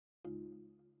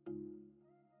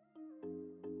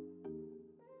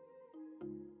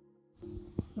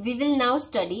We will now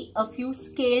study a few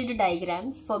scaled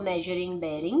diagrams for measuring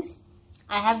bearings.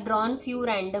 I have drawn few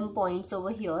random points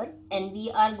over here and we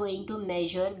are going to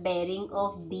measure bearing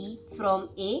of B from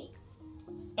A,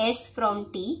 S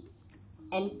from T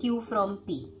and Q from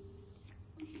P.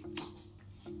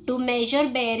 To measure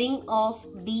bearing of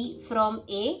B from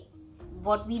A,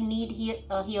 what we need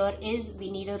here is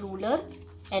we need a ruler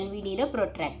and we need a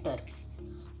protractor.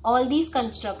 All these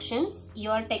constructions you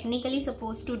are technically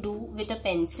supposed to do with a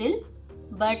pencil,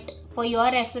 but for your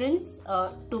reference,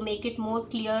 to make it more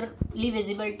clearly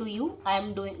visible to you, I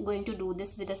am going to do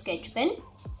this with a sketch pen.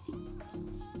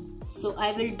 So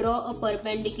I will draw a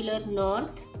perpendicular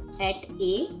north at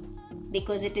A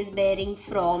because it is bearing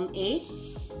from A.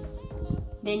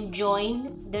 Then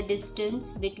join the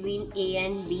distance between A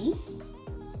and B.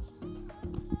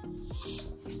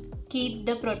 Keep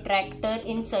the protractor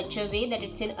in such a way that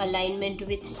it's in alignment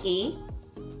with A.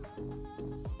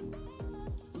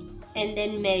 And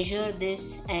then measure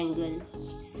this angle.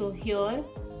 So here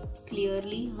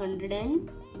clearly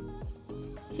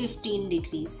 115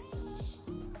 degrees.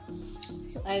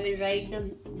 So I will write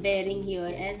the bearing here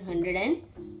as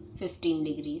 115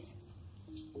 degrees.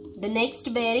 The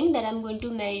next bearing that I am going to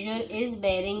measure is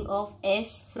bearing of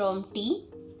S from T.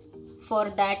 For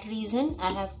that reason,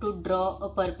 I have to draw a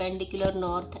perpendicular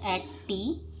north at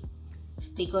T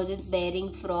because it's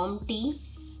bearing from T.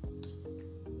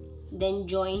 Then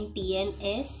join T and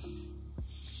S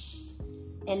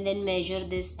and then measure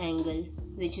this angle,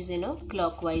 which is in a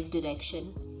clockwise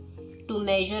direction. To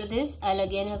measure this, I'll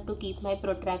again have to keep my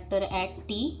protractor at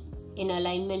T in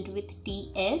alignment with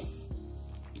TS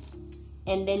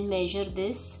and then measure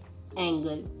this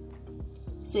angle.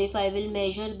 So if I will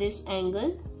measure this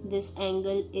angle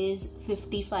is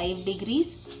 55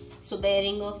 degrees. So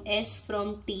bearing of S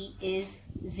from T is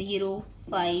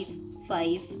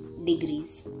 055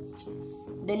 degrees.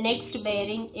 The next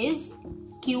bearing is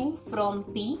Q from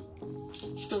P.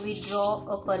 So we draw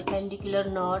a perpendicular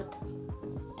north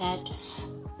at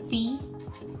P,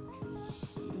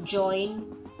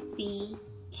 join P,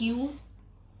 Q,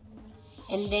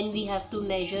 and then we have to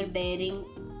measure bearing.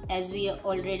 As we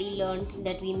already learned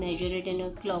that we measure it in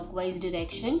a clockwise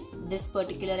direction, this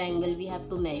particular angle we have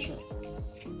to measure.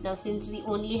 Now since we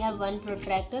only have one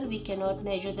protractor, we cannot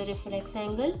measure the reflex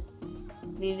angle.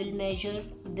 We will measure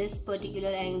this particular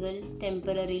angle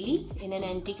temporarily in an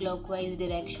anti-clockwise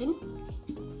direction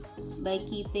by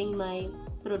keeping my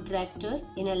protractor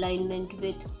in alignment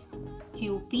with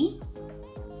QP.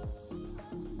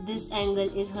 This angle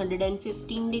is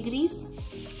 115 degrees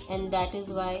and that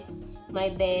is why my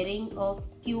bearing of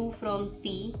Q from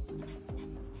P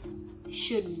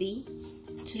should be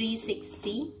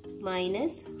 360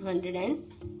 minus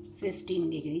 115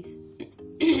 degrees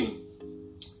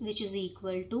which is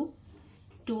equal to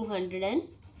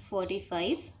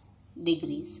 245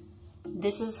 degrees.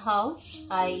 This is how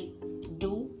I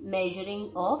do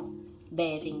measuring of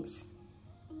bearings.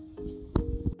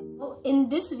 So in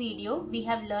this video we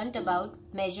have learnt about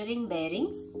measuring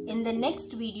bearings. In the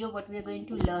next video what we are going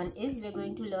to learn is we are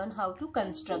going to learn how to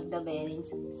construct the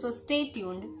bearings. So stay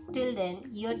tuned. Till then,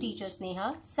 your teacher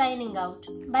Sneha signing out.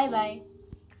 Bye bye.